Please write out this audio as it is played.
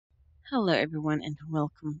Hello, everyone, and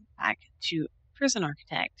welcome back to Prison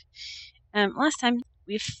Architect. Last time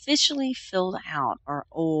we officially filled out our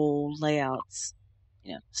old layouts,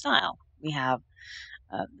 style. We have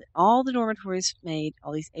all the dormitories made,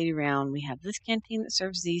 all these 80 round. We have this canteen that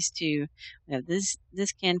serves these two. We have this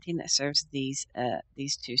canteen that serves these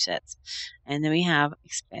two sets, and then we have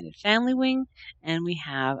expanded family wing, and we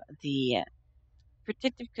have the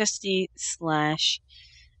protective custody slash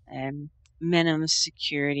minimum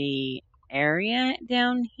security area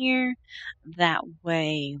down here. That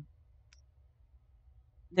way,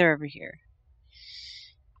 they're over here.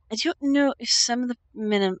 I don't know if some of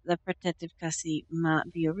the protective custody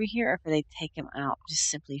might be over here, or if they take them out just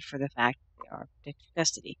simply for the fact that they are protective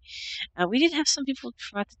custody. We did have some people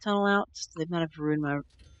try to tunnel out, so they might have ruined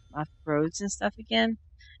my roads and stuff again.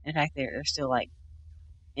 In fact, they're still like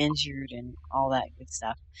injured and all that good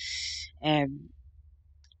stuff.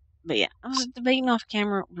 But yeah, I was debating off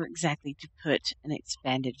camera where exactly to put an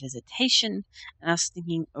expanded visitation, and I was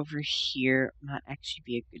thinking over here might actually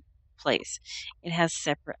be a good place. It has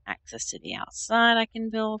separate access to the outside I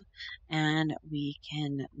can build, and we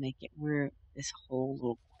can make it where this whole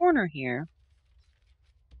little corner here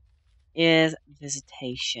is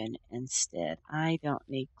visitation instead. I don't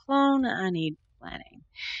need clone, I need planning.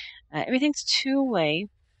 Everything's two-way,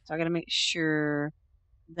 so I gotta make sure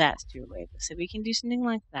that's two-way. So we can do something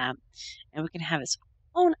like that, and we can have its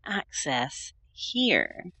own access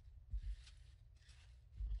here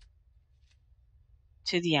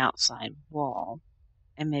to the outside wall,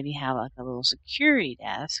 and maybe have like a little security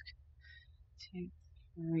desk. 2,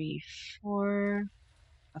 3, 4.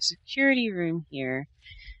 A security room here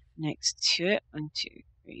next to it. 1, 2,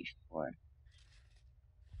 3, 4.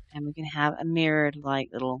 And we can have a mirrored like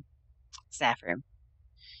little staff room.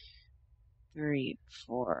 3,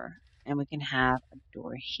 4. And we can have a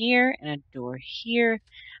door here and a door here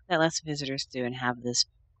that lets visitors through and have this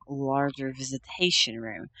larger visitation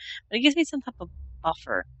room. But it gives me some type of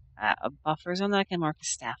buffer, a buffer zone that I can mark as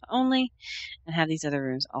staff only, and have these other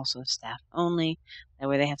rooms also staff only. That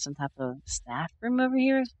way they have some type of staff room over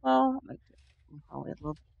here as well. Probably a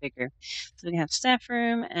little bit bigger. So we can have staff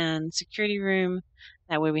room and security room.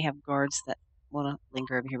 That way we have guards that want to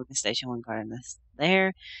linger over here. We can station one guard in this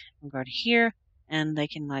there, one guard here, and they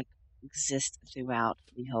can like exist throughout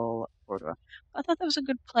the whole corridor. But I thought that was a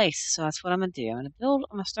good place, so that's what I'm gonna do. I'm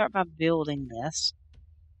gonna start by building this.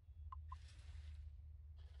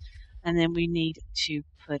 And then we need to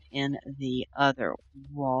put in the other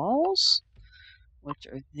walls, which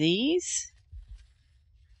are these.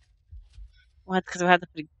 Because we'll have to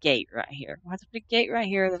put a gate right here. We'll have to put a gate right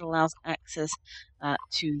here that allows access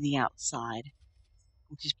to the outside,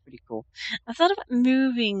 which is pretty cool. I thought about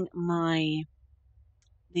moving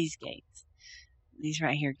these gates, these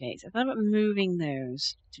right here gates. I thought about moving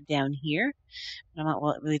those to down here, but I'm like,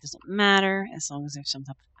 well, it really doesn't matter as long as there's some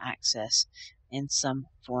type of access in some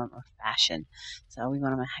form or fashion. So we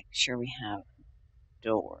want to make sure we have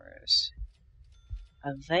doors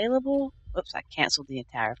available. Oops, I canceled the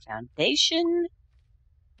entire foundation.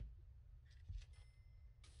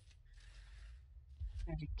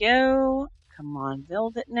 There we go. Come on,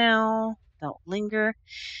 build it now. Don't linger.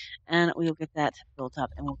 And we'll get that built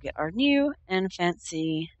up, and we'll get our new and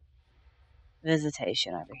fancy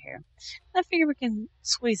visitation over here. I figure we can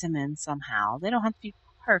squeeze them in somehow. They don't have to be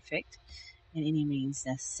perfect in any means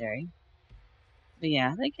necessary. But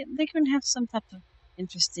yeah, they can have some type of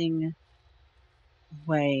interesting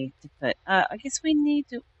way to put. I guess we need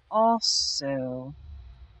to also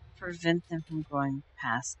prevent them from going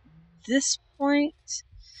past this point.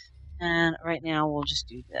 And right now we'll just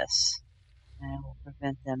do this. And we'll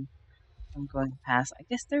prevent them from going past. I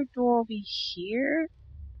guess their door will be here.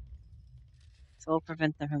 So we'll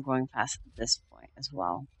prevent them from going past this point as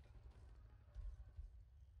well.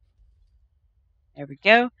 There we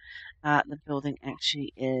go. The building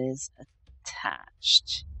actually is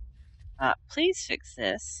attached. Please fix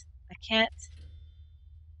this. I can't.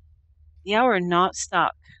 Y'all are not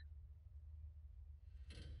stuck.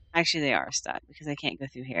 Actually, they are stuck because I can't go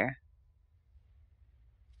through here.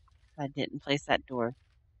 I didn't place that door.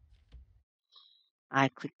 I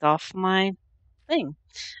clicked off my thing.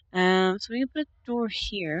 So we can put a door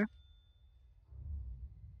here.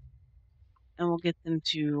 And we'll get them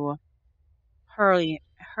to hurry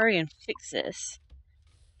and fix this.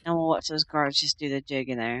 And we'll watch those guards just do the jig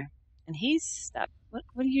in there. And he's stuck. What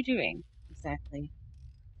are you doing exactly?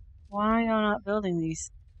 Why are you not building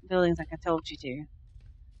these buildings like I told you to?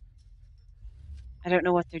 I don't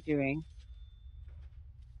know what they're doing.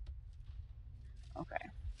 Okay.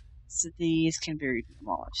 So these can be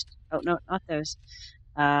demolished. Oh, no, not those.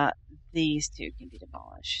 These two can be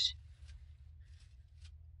demolished.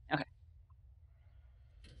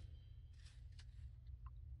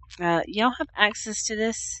 Y'all have access to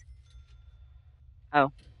this?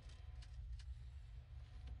 Oh.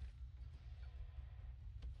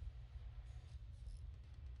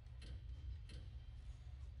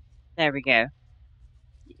 There we go.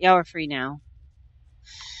 Y'all are free now.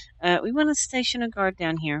 We want to station a guard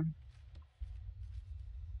down here.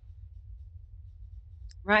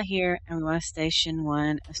 Right here, and we want to station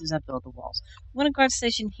one as soon as I build the walls. We want a guard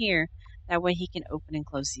station here. That way he can open and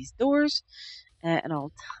close these doors at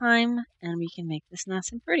all time, and we can make this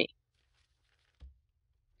nice and pretty.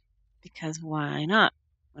 Because why not?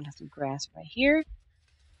 I'm going to have some grass right here,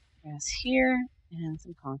 grass here, and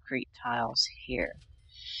some concrete tiles here.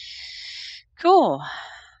 Cool.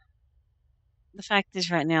 The fact is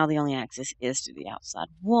right now the only access is through the outside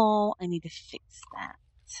wall. I need to fix that.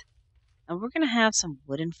 And we're going to have some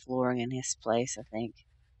wooden flooring in this place, I think.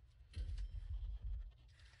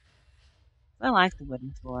 I like the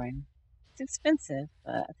wooden flooring. It's expensive,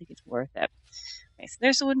 but I think it's worth it. Okay, so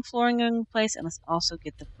there's the wooden flooring in place, and let's also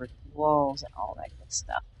get the brick walls and all that good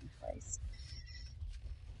stuff in place.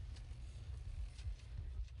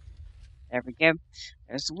 There we go.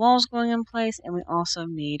 There's the walls going in place, and we also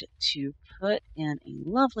need to put in a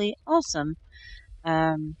lovely, awesome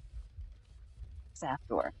staff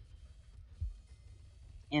door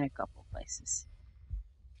in a couple places.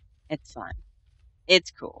 It's fun.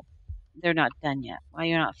 It's cool. They're not done yet. Why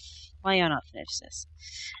you not finish this?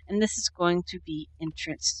 And this is going to be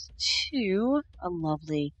entrance to a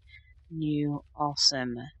lovely, new,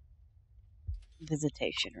 awesome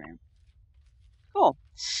visitation room. Cool.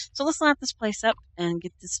 So let's light this place up and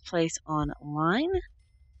get this place online.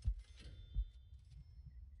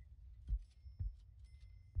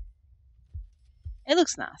 It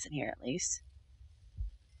looks nice in here, at least.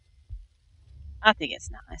 I think it's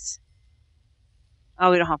nice. Oh,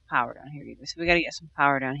 we don't have power down here either, so we gotta get some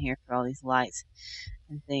power down here for all these lights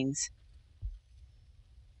and things.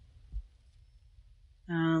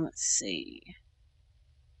 Let's see.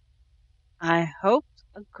 I hope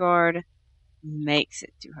a guard makes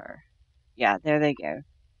it to her. Yeah, there they go.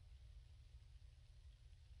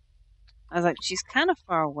 I was like, she's kind of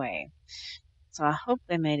far away. So I hope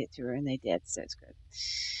they made it to her, and they did, so it's good.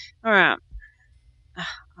 Alright. I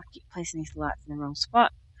keep placing these lights in the wrong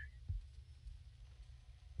spot.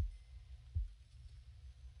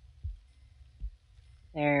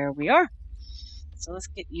 There we are. So let's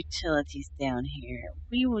get utilities down here.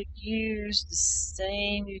 We will use the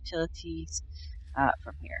same utilities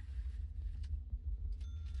from here.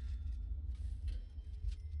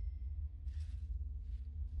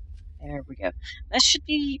 There we go. That should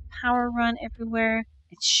be power run everywhere.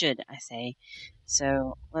 It should, I say.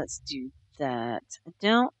 So let's do that. I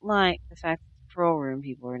don't like the fact that the patrol room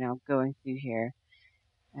people are now going through here.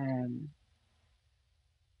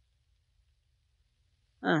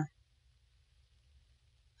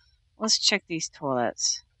 Let's check these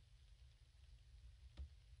toilets.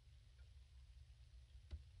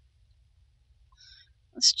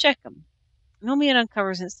 Let's check them. Normally it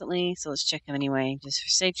uncovers instantly, so let's check them anyway, just for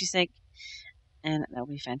safety's sake. And that'll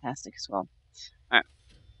be fantastic as well. Alright.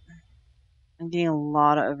 I'm getting a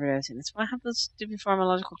lot of overdosing. That's why I have those stupid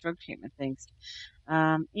pharmacological drug treatment things.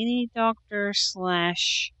 Any doctor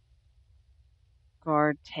slash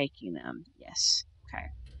guard taking them? Yes. Okay.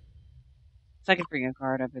 If I could bring a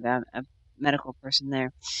guard over them, a medical person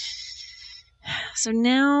there. So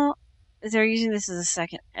now they're using this as a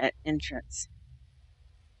second entrance.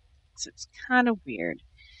 So it's kind of weird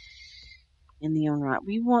in the own right.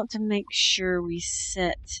 We want to make sure we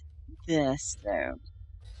set this, though,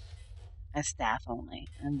 as staff only,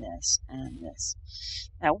 and this, and this.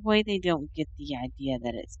 That way they don't get the idea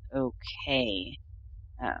that it's okay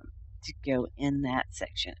to go in that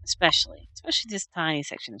section, especially this tiny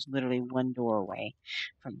section is literally one door away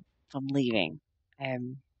from leaving.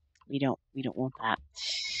 We don't want that.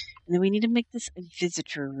 And then we need to make this a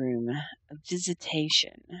visitor room, a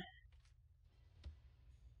visitation.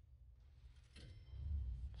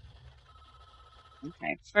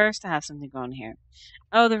 Okay, first I have something going here.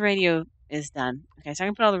 Oh, the radio is done. Okay, so I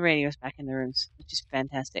can put all the radios back in the rooms, which is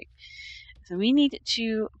fantastic. So we need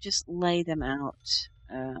to just lay them out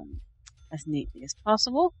as neatly as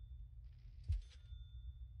possible.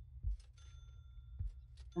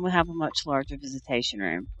 And we'll have a much larger visitation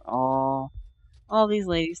room for all these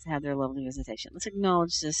ladies to have their lovely visitation. Let's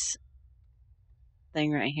acknowledge this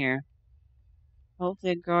thing right here.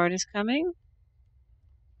 Hopefully a guard is coming.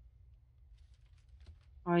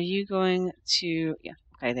 Are you going to... Yeah,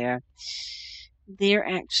 okay, they're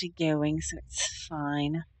actually going, so it's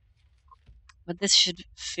fine. But this should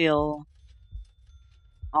fill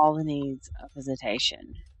all the needs of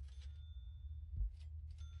visitation.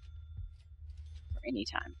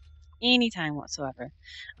 anytime. Anytime whatsoever.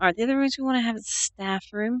 Alright, the other rooms we want to have is staff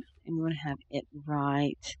room, and we want to have it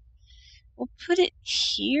right. We'll put it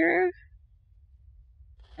here,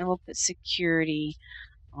 and we'll put security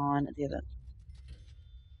on the other.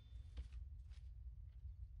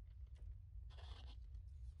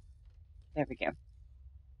 There we go.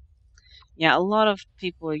 Yeah, a lot of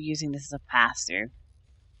people are using this as a pass-through.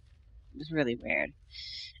 It's really weird.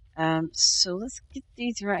 So let's get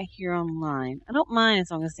these right here online. I don't mind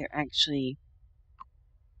as long as they're actually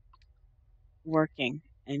working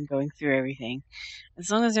and going through everything. As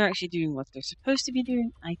long as they're actually doing what they're supposed to be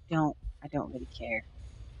doing, I don't really care.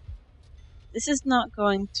 This is not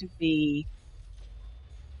going to be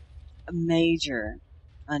a major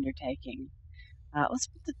undertaking. Let's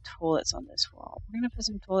put the toilets on this wall. We're going to put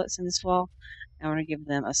some toilets in this wall, and we're going to give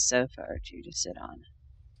them a sofa or two to sit on.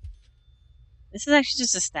 This is actually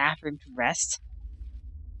just a staff room to rest.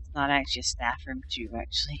 It's not actually a staff room to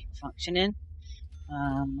actually function in.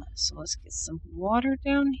 So let's get some water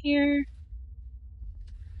down here.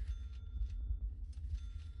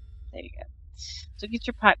 There you go. So get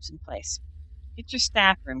your pipes in place. Get your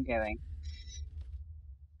staff room going.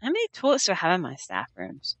 How many toilets do I have in my staff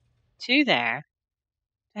rooms? 2 there.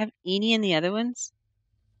 Do I have any in the other ones?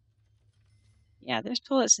 Yeah, there's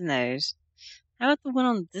toilets in those. How about the one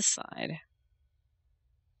on this side?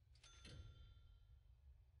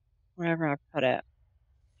 Wherever I put it.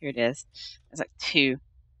 Here it is. There's like 2.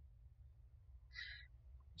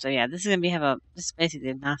 So yeah, this is gonna this is basically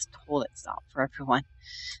a nice toilet stop for everyone.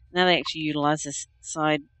 Now they actually utilize this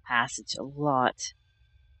side passage a lot.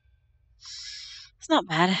 It's not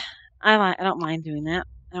bad. I don't mind doing that.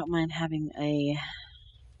 I don't mind having a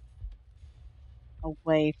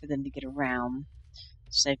way for them to get around.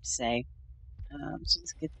 Safe to say. So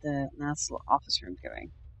let's get the nice little office room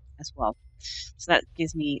going as well. So that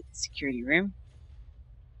gives me the security room.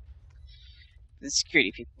 The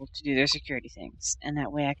security people to do their security things. And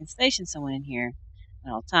that way I can station someone in here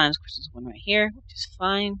at all times. Of course, there's one right here, which is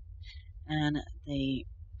fine. And they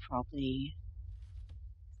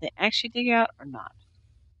actually dig out or not.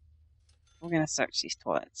 We're going to search these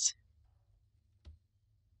toilets.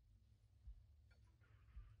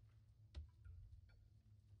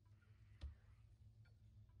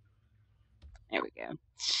 There we go.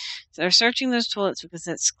 So they're searching those toilets because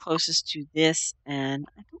that's closest to this, and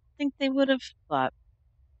I don't think they would have, but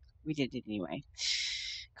we did it anyway.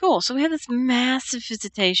 Cool. So we have this massive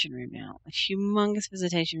visitation room now, a humongous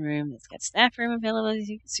visitation room that's got staff room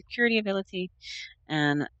availability, security availability,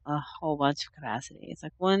 and a whole bunch of capacity. It's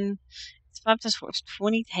 5 times 4. It's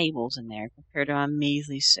 20 tables in there compared to a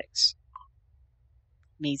measly 6.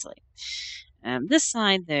 Measly. This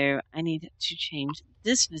side, though, I need to change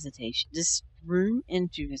this room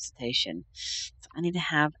into visitation. So I need to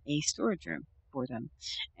have a storage room for them.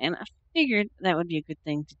 And I figured that would be a good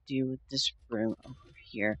thing to do with this room over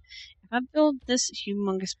here. If I build this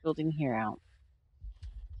humongous building here out,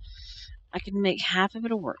 I can make half of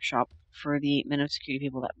it a workshop for the minimum security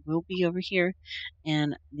people that will be over here,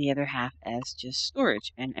 and the other half as just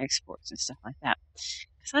storage and exports and stuff like that.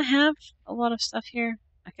 Because I have a lot of stuff here.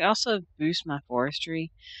 I could also boost my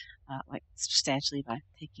forestry substantially by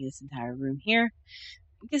taking this entire room here.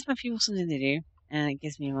 It gives my people something to do, and it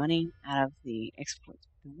gives me money out of the export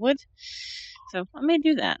of wood. So I may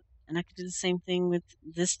do that, and I could do the same thing with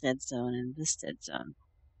this dead zone and this dead zone.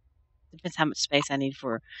 Depends how much space I need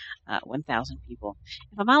for 1,000 people.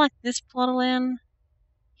 If I buy like this plot of land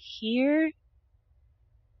here,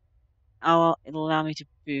 it'll allow me to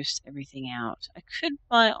boost everything out. I could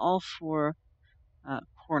buy all 4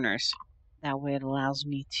 corners. That way it allows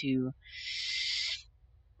me to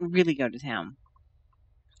really go to town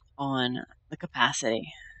on the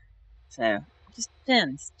capacity. So it just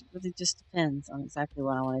depends. It really just depends on exactly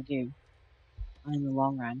what I want to do in the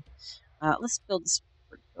long run. Let's build this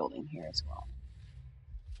building here as well.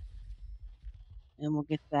 And we'll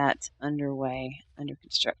get that under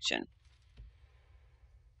construction.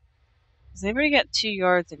 Because they've already got 2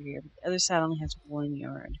 yards over here, but the other side only has 1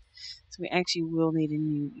 yard. So we actually will need a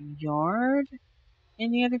new yard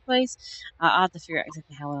in the other place. I'll have to figure out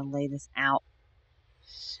exactly how I want to lay this out.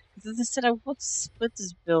 Because as I said, I want to split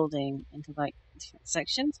this building into like different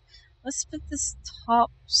sections. Let's split this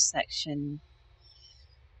top section.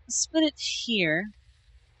 Let's split it here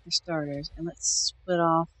for starters, and let's split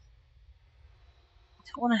off. I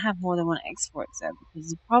don't want to have more than 1 export though, because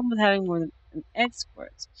the problem with having more than 1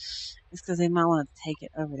 export is because they might want to take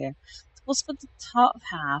it over there. So we'll split the top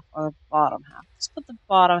half or the bottom half. Let's put the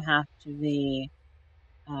bottom half to the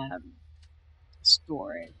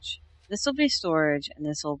storage. This will be storage, and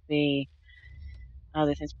this will be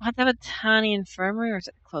other things. We'll have to have a tiny infirmary, or is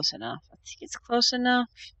it close enough? I think it's close enough.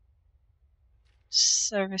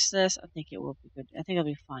 Service this. I think it will be good. I think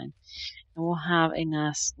it'll be fine. And we'll have a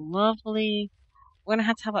nice, lovely. We're gonna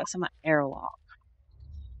have to have like some airlock.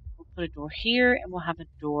 We'll put a door here, and we'll have a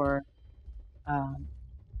door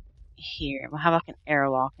here. We'll have like an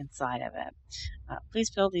airlock inside of it. Please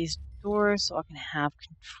build these doors so I can have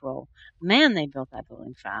control. Man, they built that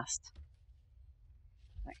building fast.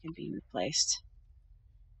 That can be replaced.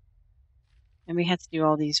 And we have to do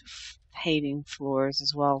all these paving floors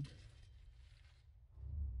as well.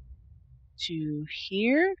 To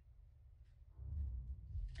here.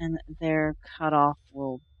 And their cutoff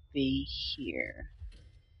will be here.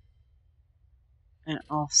 And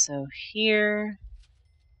also here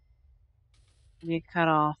will be a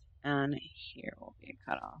cutoff, and here will be a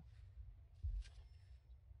cutoff.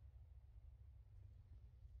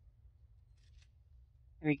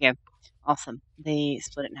 There we go. Awesome. They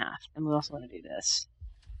split it in half. And we also want to do this.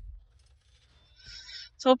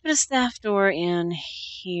 So we'll put a staff door in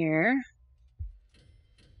here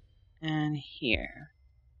and here.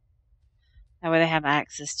 That way they have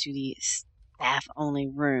access to the staff-only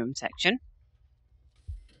room section,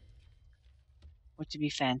 which would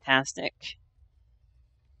be fantastic.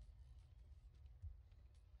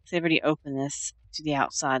 So they've already opened this to the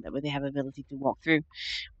outside. That way they have the ability to walk through,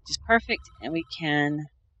 which is perfect. And we can...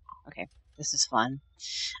 Okay, this is fun.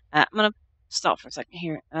 I'm going to stop for a second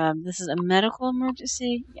here. This is a medical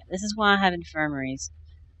emergency. Yeah, this is why I have infirmaries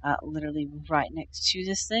literally right next to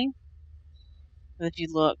this thing. But if you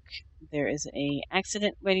look, there is a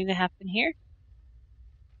accident waiting to happen here.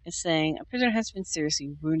 It's saying a prisoner has been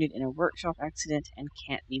seriously wounded in a workshop accident and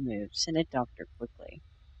can't be moved. Send a doctor quickly.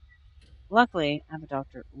 Luckily, I have a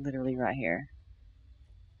doctor literally right here.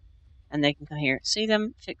 And they can come here, see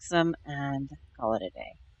them, fix them, and call it a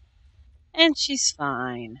day. And she's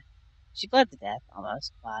fine. She bled to death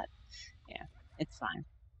almost, but yeah, it's fine.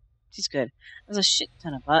 She's good. There's a shit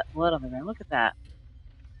ton of blood on the ground. Look at that.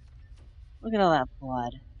 Look at all that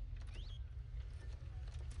blood.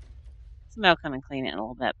 Somebody will come and clean it in a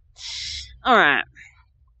little bit. Alright.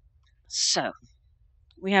 So,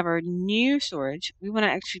 we have our new storage. We want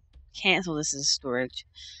to actually cancel this as storage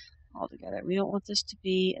altogether. We don't want this to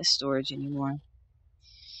be a storage anymore.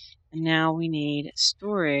 And now we need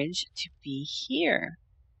storage to be here.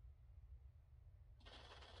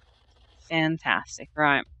 Fantastic,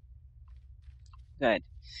 right? Good.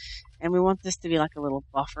 And we want this to be like a little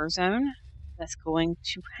buffer zone that's going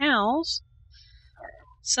to house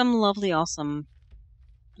some lovely, awesome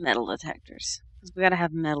metal detectors. Because we gotta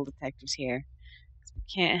have metal detectors here. Because we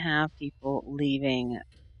can't have people leaving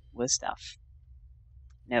with stuff.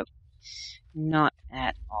 Nope. Not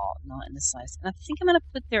at all. Not in the slightest. And I think I'm gonna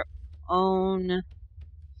put their own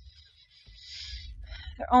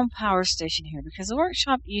power station here, because the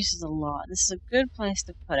workshop uses a lot. This is a good place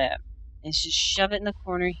to put it. It's just shove it in the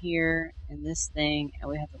corner here in this thing, and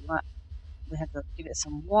we have to give it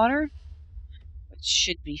some water, which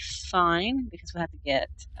should be fine because we have to get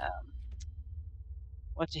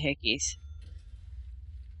whatcha-hickeys.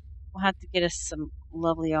 We'll have to get us some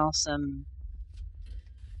lovely, awesome.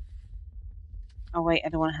 Oh wait, I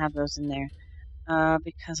don't want to have those in there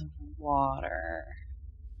because of water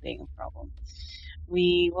being a problem.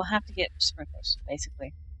 We will have to get sprinklers,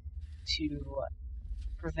 basically, to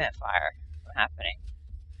prevent fire from happening.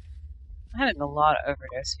 I'm having a lot of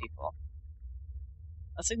overdose people.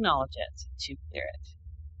 Let's acknowledge it to clear it.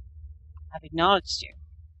 I've acknowledged you.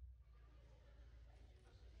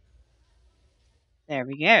 There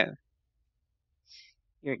we go.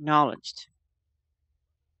 You're acknowledged.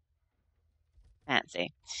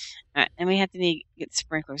 Fancy. Alright, and we have to get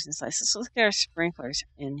sprinklers inside. So let's get our sprinklers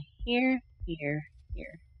in here, here,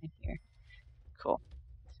 here, and here. Cool.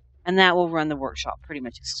 And that will run the workshop pretty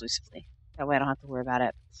much exclusively. That way I don't have to worry about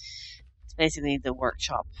it. It's basically the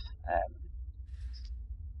workshop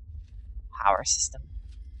power system.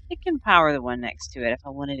 It can power the one next to it if I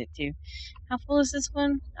wanted it to. How full is this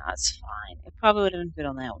one? No, it's fine. It probably would have been good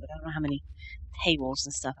on that one, but I don't know how many tables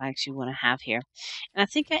and stuff I actually want to have here. And I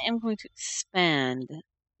think I am going to expand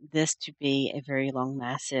this to be a very long,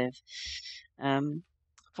 massive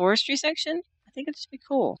forestry section. I think it'd just be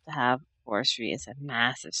cool to have forestry as a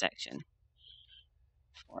massive section.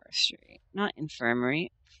 Forestry, not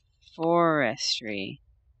infirmary. Forestry.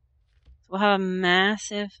 So we'll have a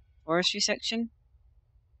massive forestry section.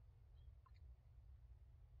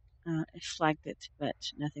 It flagged it, but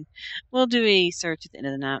nothing. We'll do a search at the end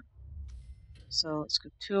of the night. So let's go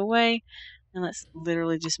 2 away, and let's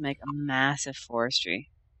literally just make a massive forestry.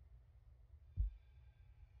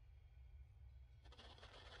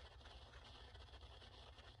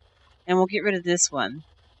 And we'll get rid of this one.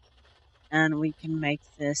 And we can make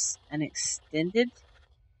this an extended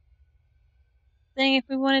thing if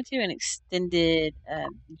we wanted to. An extended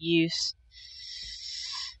use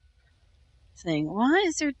thing. Why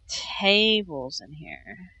is there tables in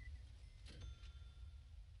here?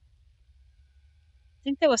 I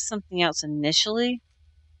think that was something else initially.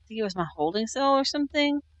 I think it was my holding cell or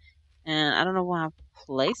something. And I don't know why I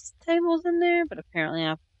placed tables in there, but apparently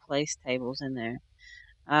I placed tables in there.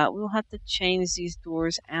 We'll have to change these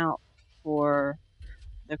doors out for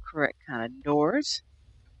the correct kind of doors.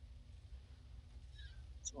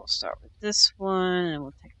 So we'll start with this one, and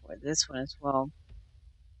we'll take away this one as well.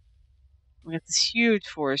 We got this huge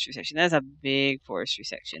forestry section. That's a big forestry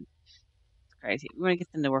section. It's crazy. We want to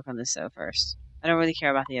get them to work on this first. I don't really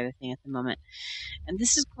care about the other thing at the moment. And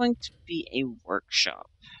this is going to be a workshop.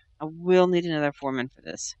 I will need another foreman for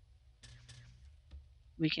this.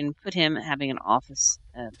 We can put him having an office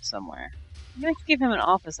somewhere. I'm going to give him an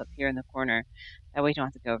office up here in the corner. That way you don't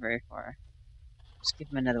have to go very far. Just give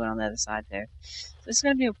him another one on the other side there. So this is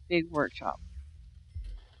going to be a big workshop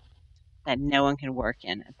that no one can work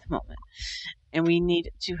in at the moment. And we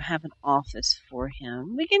need to have an office for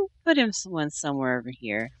him. We can put him somewhere over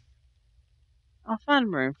here. I'll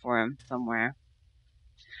find room for him somewhere.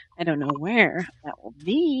 I don't know where that will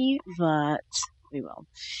be, but we will.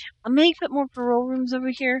 I may put more parole rooms over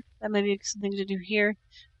here. That may be something to do here.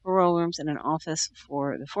 Parole rooms and an office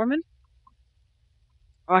for the foreman.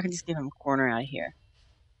 Or I can just give him a corner out of here.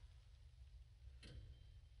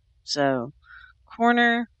 So,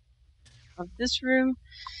 corner of this room.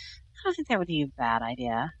 I don't think that would be a bad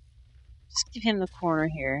idea. Just give him the corner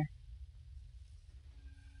here.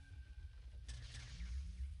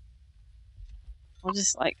 We'll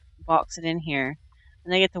just like box it in here.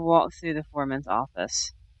 And they get to walk through the foreman's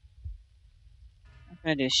office. I'm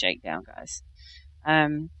going to do a shakedown, guys.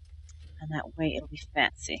 And that way it'll be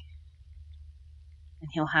fancy. And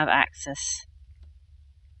he'll have access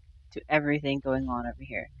to everything going on over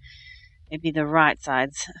here. It'd be the right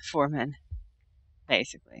side's foreman,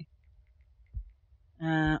 basically.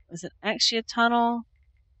 Was it actually a tunnel?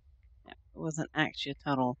 No, it wasn't actually a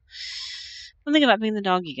tunnel. One thing about being the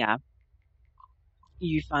doggy guy,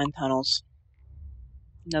 you find tunnels.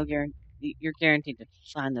 No guarantee. You're guaranteed to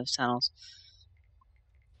find those tunnels.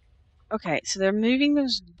 Okay, so they're moving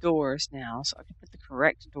those doors now, so I can put the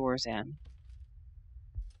correct doors in.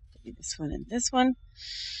 Maybe this one and this one.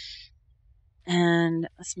 And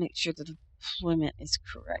let's make sure the deployment is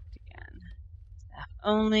correct again. Staff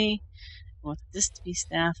only. I want this to be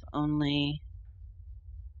staff only.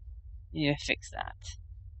 You need to fix that.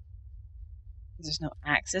 There's no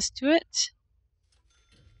access to it.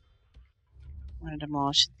 I want to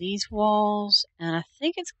demolish these walls, and I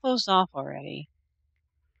think it's closed off already.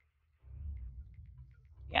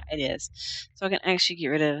 Yeah, it is. So I can actually get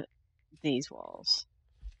rid of these walls.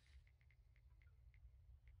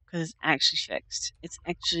 Because it's actually fixed. It's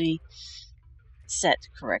actually set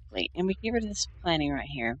correctly. And we can get rid of this planning right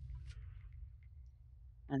here.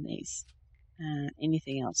 And these.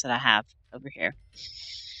 Anything else that I have over here.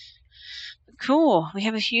 But cool. We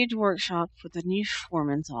have a huge workshop with a new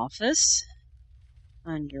foreman's office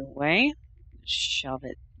underway. Shelve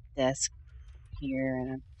it desk here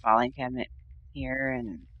and a filing cabinet here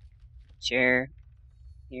and chair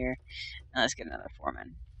here. Now let's get another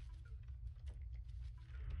foreman.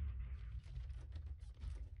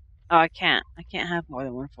 Oh, I can't. I can't have more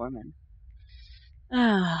than one foreman.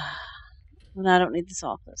 Ah, well, I don't need this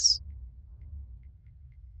office.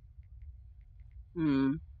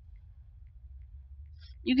 You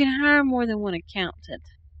can hire more than one accountant,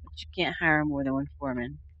 but you can't hire more than one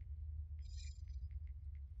foreman.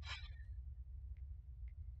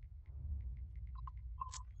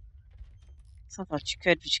 So I thought you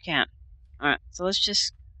could, but you can't. Alright, so let's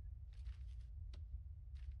just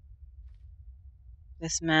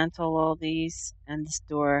dismantle all these and this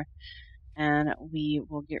door, and we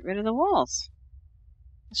will get rid of the walls.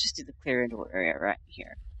 Let's just do the clear door area right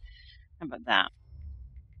here. How about that?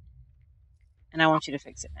 And I want you to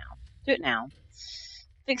fix it now. Do it now.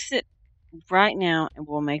 Fix it right now, and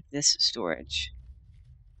we'll make this storage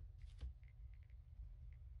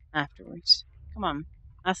afterwards. Come on.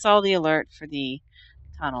 I saw the alert for the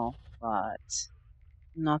tunnel, but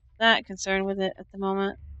I'm not that concerned with it at the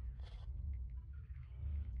moment.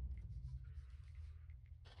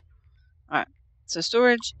 Alright, so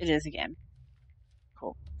storage it is again.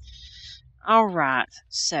 Cool. Alright,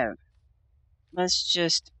 so let's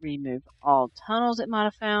just remove all tunnels it might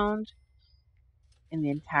have found in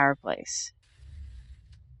the entire place.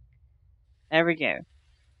 There we go.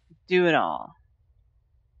 Do it all.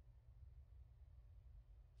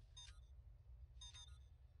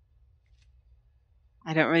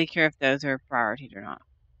 I don't really care if those are priorities or not.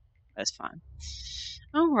 That's fine.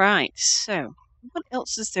 All right. So, what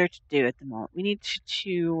else is there to do at the moment? We need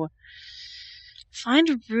to find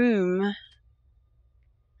a room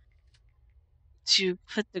to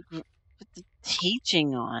put the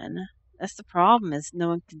teaching on. That's the problem. Is no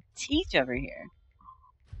one can teach over here.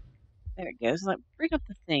 There it goes. Like, bring up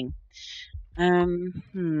the thing.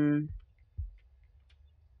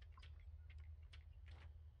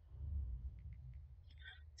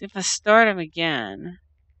 So if I start them again,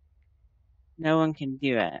 no one can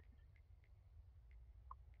do it.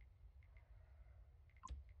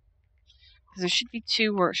 Because there should be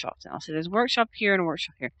 2 workshops now. So there's a workshop here and a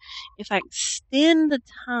workshop here. If I extend the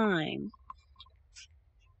time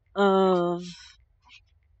of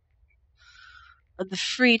the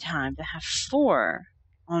free time to have 4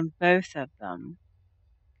 on both of them,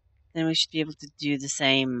 then we should be able to do the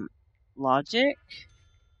same logic.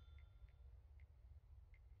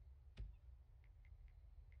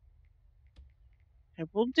 Okay,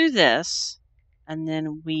 we'll do this, and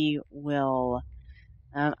then we will.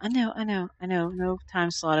 I know, no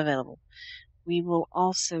time slot available. We will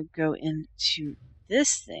also go into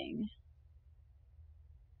this thing,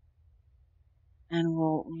 and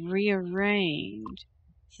we'll rearrange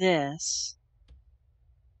this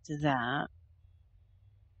to that,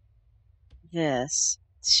 this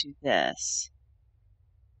to this.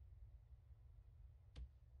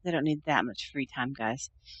 They don't need that much free time, guys.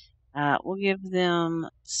 We'll give them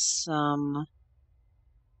some.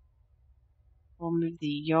 We'll move the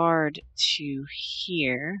yard to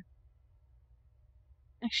here.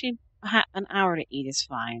 Actually, an hour to eat is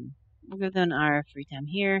fine. We'll give them an hour of free time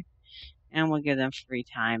here, and we'll give them free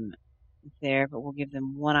time there, but we'll give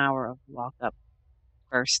them 1 hour of lockup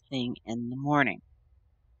first thing in the morning.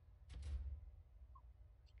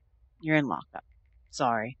 You're in lockup.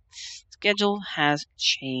 Sorry. Schedule has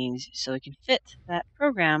changed so it can fit that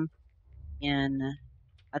program in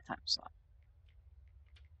a time slot.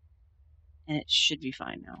 And it should be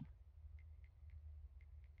fine now.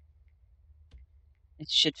 It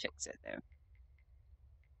should fix it though.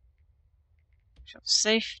 Workshop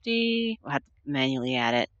safety. We'll have to manually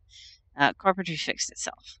add it. Carpentry fixed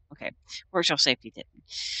itself. Okay. Workshop safety didn't.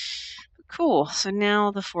 Cool. So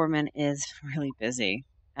now the foreman is really busy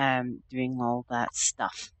doing all that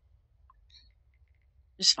stuff.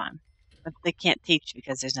 Just fine. But they can't teach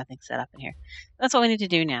because there's nothing set up in here. That's what we need to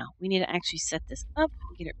do now. We need to actually set this up,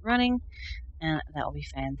 get it running, and that will be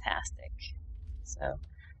fantastic. So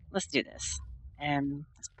let's do this.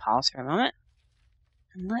 Let's pause for a moment.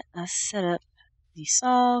 And let us set up the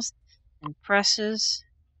saws and presses.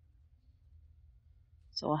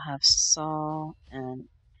 So we'll have saw and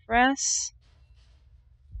press.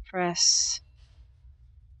 Press.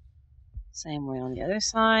 Same way on the other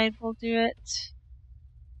side we'll do it.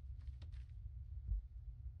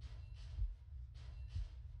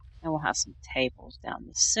 And we'll have some tables down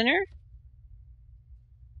the center.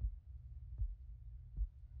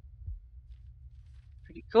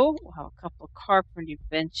 Pretty cool. We'll have a couple of carpentry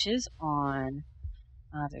benches on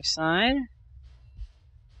either side.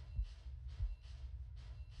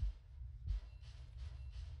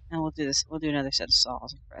 And we'll do this. We'll do another set of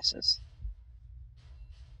saws and presses.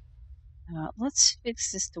 Let's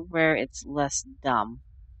fix this to where it's less dumb.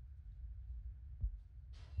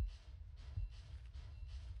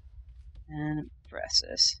 And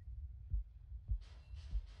presses.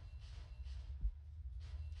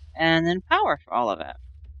 And then power for all of it.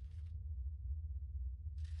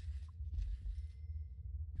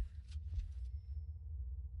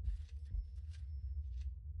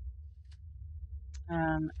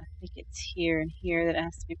 I think it's here and here that it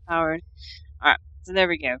has to be powered. Alright, so there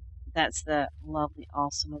we go. That's the lovely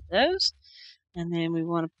awesome of those. And then we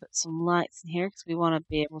want to put some lights in here because we want to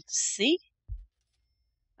be able to see.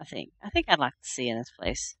 I think I'd like to see in this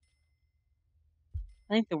place.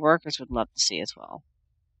 I think the workers would love to see as well.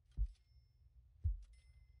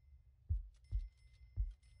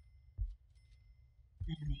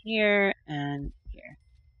 And here and here.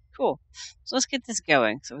 Cool. So let's get this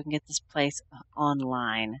going so we can get this place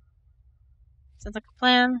online. Sounds like a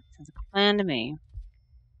plan. Sounds like a plan to me.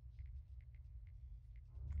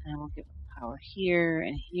 And we'll give power here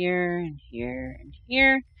and here and here and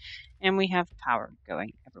here. And we have power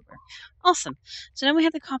going everywhere. Awesome. So now we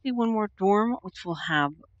have to copy one more dorm, which will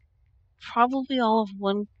have probably all of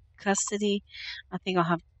one custody. I think I'll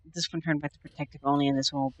have this one turned back to protective only, and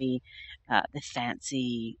this one will be the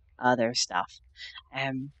fancy other stuff.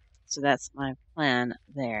 So that's my plan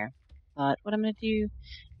there. But what I'm going to do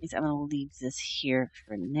is I'm going to leave this here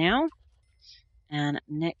for now. And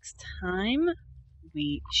next time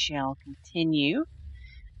we shall continue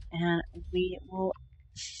and we will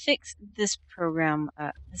fix this program,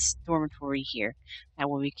 this dormitory here. That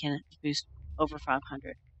way we can boost over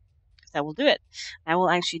 500. That will do it. That will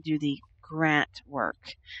actually do the grant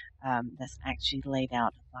work that's actually laid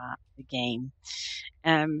out by the game.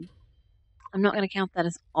 I'm not going to count that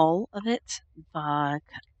as all of it, but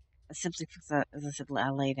simply because, as I said, I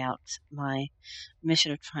laid out my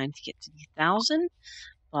mission of trying to get to the 1,000.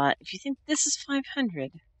 But if you think this is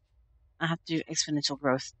 500, I have to do exponential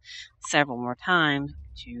growth several more times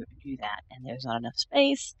to do that, and there's not enough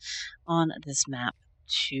space on this map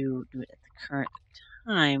to do it at the current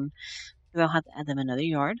time. Because I'll have to add them another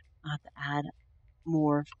yard. I'll have to add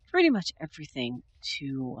more of pretty much everything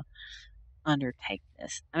to undertake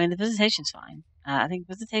this. I mean, the visitation's fine. I think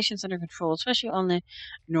visitation's under control, especially on the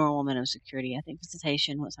normal minimum security. I think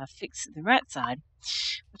visitation, once I fix the right side,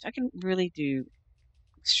 which I can really do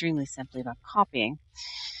extremely simply by copying,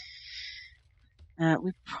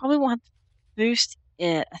 we probably won't have to boost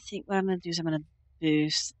it. I think what I'm going to do is I'm going to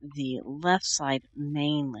boost the left side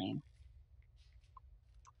mainly.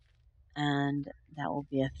 And that will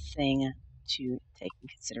be a thing to take in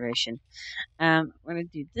consideration. We're going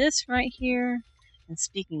to do this right here. And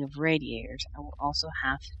speaking of radiators, I will also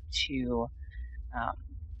have to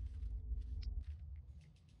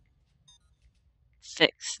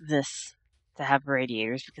fix this to have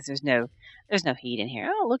radiators because there's no heat in here.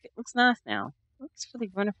 Oh, look, it looks nice now. It looks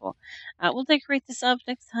really wonderful. We'll decorate this up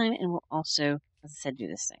next time, and we'll also, as I said, do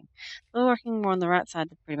this thing. We're working more on the right side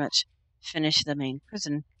to pretty much finish the main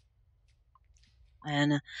prison.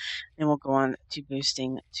 And then we'll go on to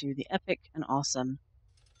boosting to the epic and awesome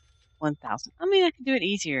 1,000. I mean, I can do it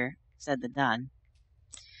easier said than done.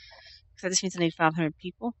 So this means I need 500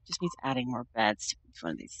 people. Just means adding more beds to each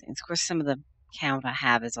one of these things. Of course, some of the count I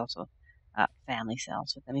have is also family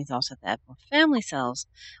cells, but that means I also have to add more family cells,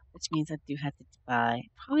 which means I do have to buy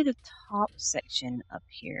probably the top section up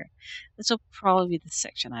here. This will probably be the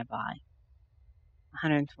section I buy.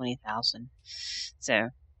 120,000. So,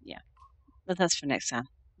 yeah. But that's for next time.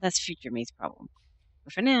 That's future me's problem.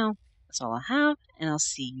 But for now, that's all I have, and I'll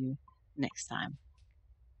see you next time.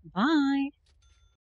 Bye!